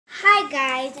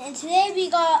guys, and today we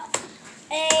got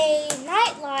a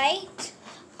night light,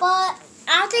 but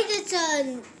I don't think it's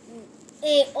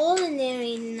a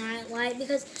ordinary night light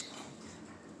because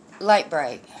light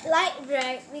bright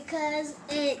because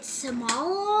it's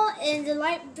small and the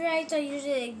light brights are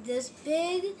usually like this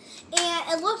big and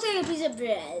it looks like a piece of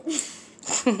bread. It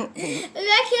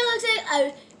actually looks like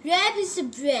a red piece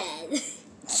of bread.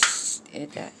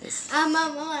 It does.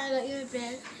 Mama, I got you a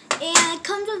bread. And it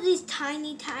comes with these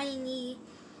tiny.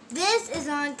 This is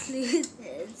not included,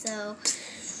 so.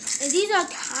 And these are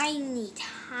tiny,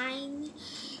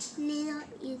 little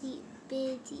itty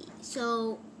bitty.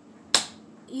 So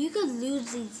you could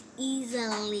lose these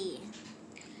easily.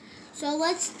 So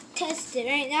let's test it.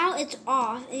 Right now it's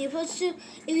off, and you're supposed to.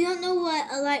 If you don't know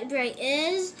what a light bright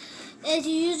is you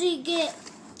usually get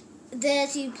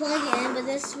this. You plug it in, but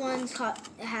this one's called.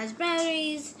 It has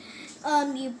batteries.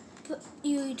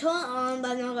 You turn it on,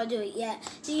 but I'm not gonna do it yet.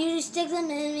 So you usually stick them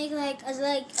in and make like a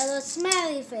little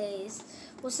smiley face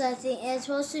or something, and it's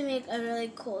supposed to make a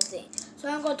really cool thing. So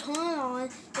I'm gonna turn it on.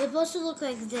 It's supposed to look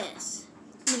like this.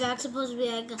 The back's supposed to be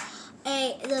like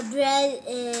the bread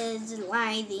is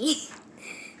lighty.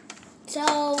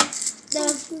 So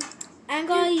I'm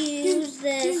gonna use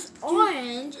this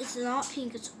orange. It's not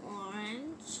pink, it's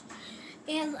orange.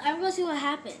 And I'm gonna see what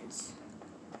happens.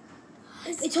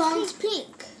 It turns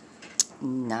pink.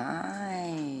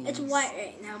 Nice. It's white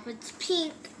right now, but it's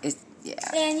pink.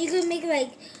 Yeah. And you can make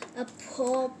like a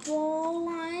purple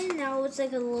one. Now it's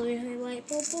like a little white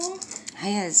purple.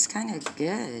 Hey, it's kind of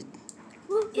good.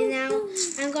 And now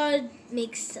I'm gonna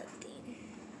make something.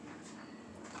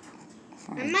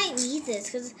 I might need this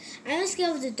because I'm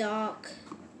scared of the dark.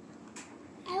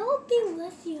 I will be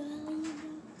with you, Ellie.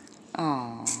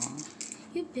 Aww.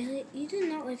 You do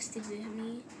not like sleep with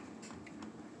me.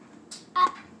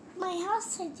 At my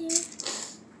house, I do.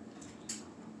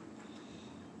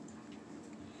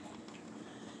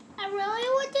 I really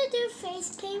want to do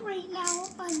face paint right now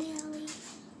on Ellie.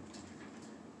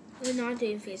 We're not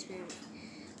doing face paint.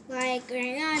 Like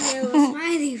right now, I'm doing a little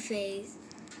smiley face.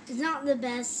 It's not the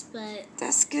best, but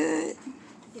that's good.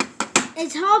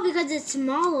 It's hard because it's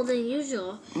smaller than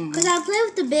usual. Because I played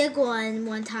with the big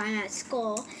one time at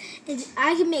school. And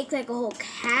I can make like a whole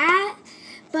cat,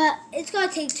 but it's going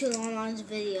to take too long on this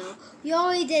video. We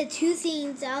already did two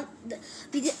things.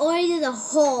 We already did the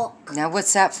Hulk. Now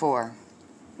what's that for?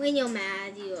 When you're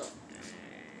mad,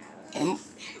 And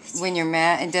when you're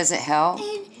mad, and does it help?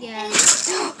 Yeah.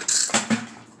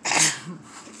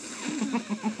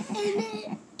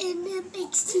 And it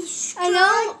makes you strong. I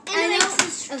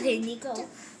know. Okay, Nico.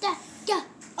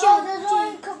 Oh, there's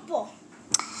only a couple.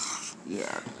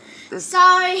 Yeah.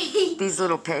 Sorry. These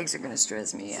little pegs are going to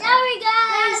stress me out. Sorry,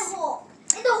 guys.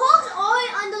 And the Hulk's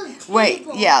already under the table. Wait,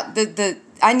 yeah.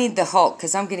 I need the Hulk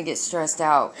because I'm going to get stressed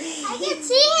out. I can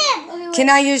see him. Okay, can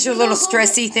I use your little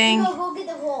stressy thing? Go get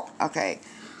the Hulk. Okay.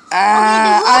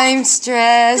 I'm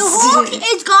stressed. The Hulk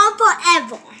is gone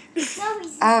forever. No,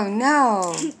 he's not. Oh,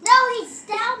 no. No, he's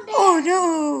down there. Oh,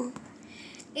 no.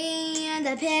 And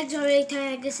the pegs are really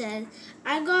tiny, like I said.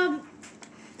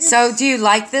 So, do you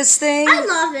like this thing? I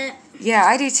love it. Yeah,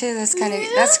 I do too. That's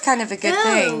kind of a good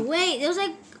thing. Wait, there's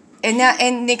like.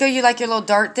 And Nico, you like your little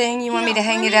dart thing? You want me to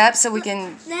hang it up so we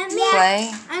can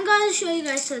play? I'm going to show you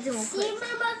guys something real quick. See,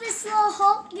 Mama, this little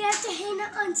Hulk, you have to hang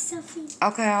it on something.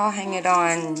 Okay, I'll hang it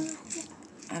on.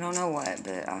 I don't know what,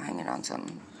 but I'll hang it on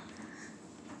something.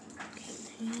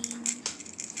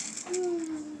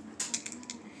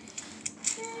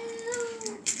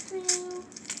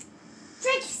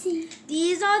 Trixie.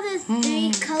 These are the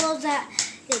three colors that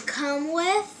they come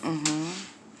with.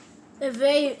 They're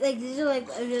these are like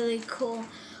really cool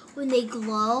when they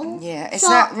glow. Yeah, it's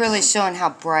not really showing how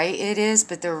bright it is,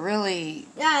 but they're really.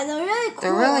 Yeah, they're really cool.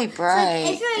 They're really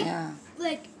bright.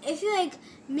 So if you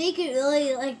make it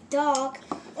really dark,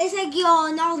 it's like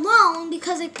you're not alone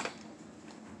because like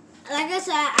I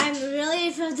said, I'm really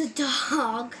afraid of the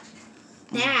dog.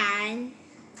 Dad.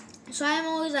 So I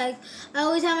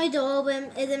always have my door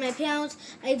open, and then my parents,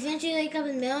 I eventually wake up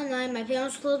in the middle of the night, my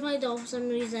parents close my door for some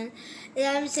reason, and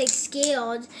I'm just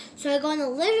scared. So I go in the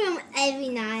living room every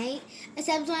night,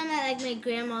 except when I'm at my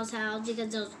grandma's house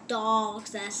because there's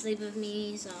dogs that sleep with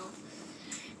me, so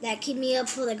that keep me up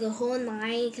for the whole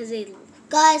night because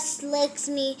Gus licks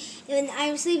me. And when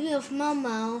I'm sleeping with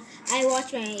Momo, I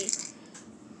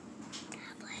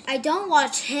don't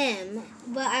watch him,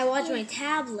 but I watch my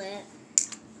tablet.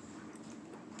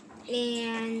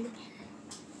 And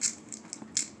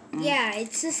yeah, I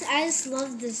just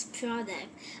love this product.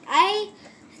 I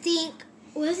think,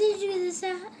 where did you get this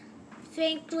at?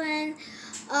 Franklin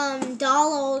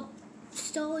Dollar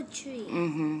stole a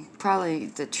tree. Probably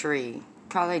the tree.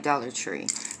 Probably Dollar Tree.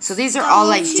 So these are all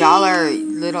like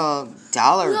little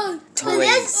dollar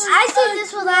toys. I think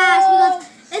this will last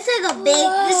because it's like a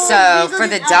big. So for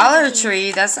the Dollar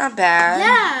Tree, that's not bad.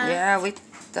 Yeah. Yeah, we.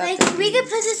 Like we could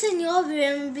put this in your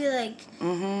room and be like.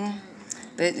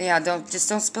 But yeah, don't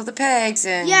spill the pegs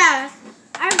and. Yeah,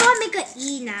 I'm gonna make an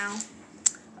E now.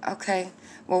 Okay.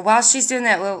 Well, while she's doing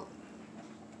that, we'll.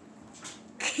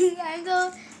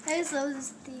 I saw this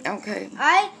thing. Okay.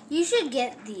 You should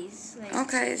get these. Like.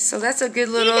 Okay, so that's a good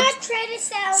little. Try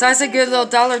this out. So that's a good little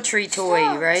Dollar Tree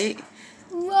toy, right?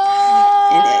 Whoa.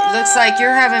 And it looks like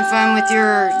you're having fun with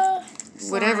your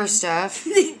whatever stuff.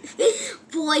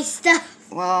 Boy stuff.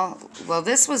 Well,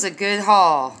 this was a good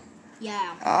haul.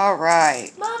 Yeah. All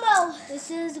right. Momo,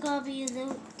 This is gonna be a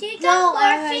little. do you got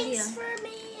more things for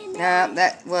me?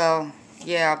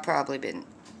 Yeah, I've probably been.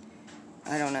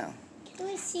 I don't know. Can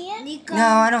we see it? Nico. No,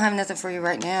 I don't have nothing for you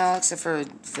right now except for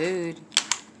food.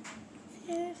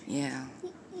 Yeah.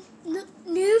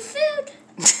 New food?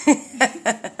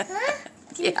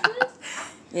 Yeah.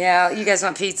 Yeah, you guys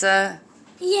want pizza?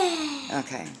 Yeah.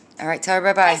 Okay. All right, tell her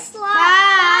bye-bye.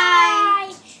 Bye.